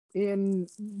In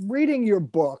reading your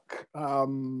book,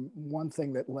 one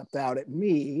thing that leapt out at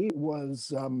me was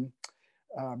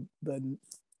the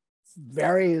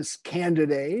various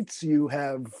candidates you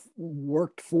have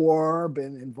worked for,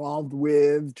 been involved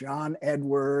with: John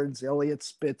Edwards, Eliot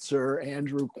Spitzer,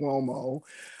 Andrew Cuomo.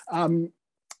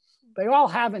 They all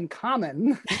have in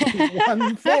common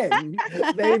one thing.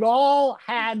 They've all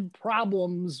had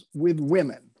problems with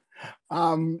women.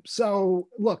 So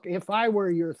look, if I were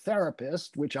your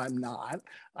therapist, which I'm not,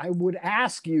 I would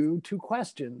ask you two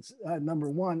questions. Number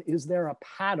one, is there a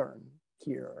pattern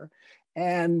here?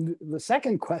 And the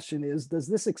second question is, does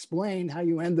this explain how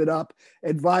you ended up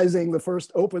advising the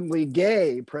first openly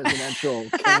gay presidential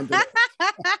candidate?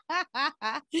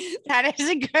 That is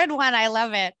a good one. I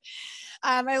love it.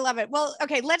 I love it. Well,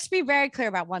 okay, let's be very clear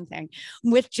about one thing.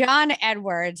 With John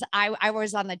Edwards, I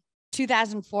was on the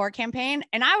 2004 campaign,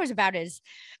 and I was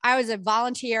a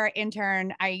volunteer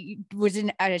intern. I was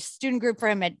in a student group for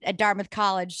him at Dartmouth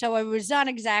College, so I was not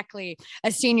exactly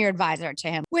a senior advisor to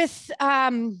him. With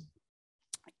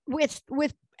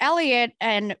Eliot,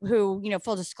 and who,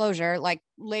 full disclosure, like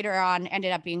later on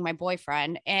ended up being my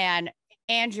boyfriend, and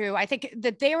Andrew, I think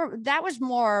that was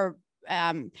more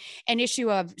an issue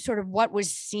of sort of what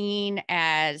was seen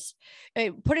as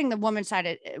putting the woman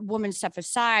stuff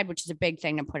aside, which is a big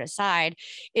thing to put aside,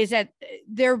 is that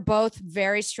they're both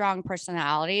very strong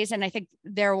personalities. And I think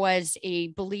there was a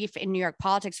belief in New York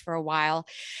politics for a while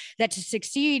that to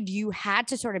succeed, you had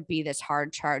to sort of be this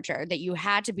hard charger, that you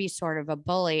had to be sort of a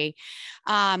bully.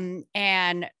 And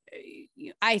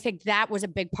I think that was a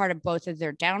big part of both of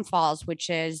their downfalls,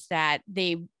 which is that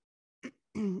they,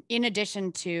 in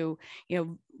addition to,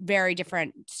 very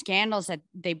different scandals that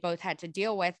they both had to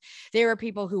deal with, there were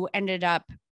people who ended up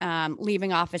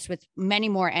leaving office with many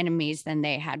more enemies than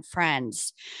they had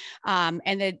friends. And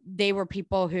that they were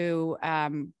people who,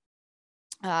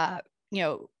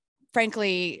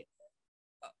 frankly,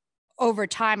 over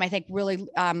time, I think really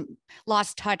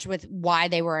lost touch with why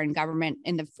they were in government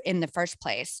in the first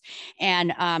place,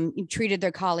 and treated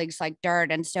their colleagues like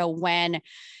dirt. And so when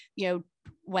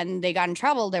they got in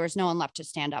trouble, there was no one left to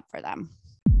stand up for them.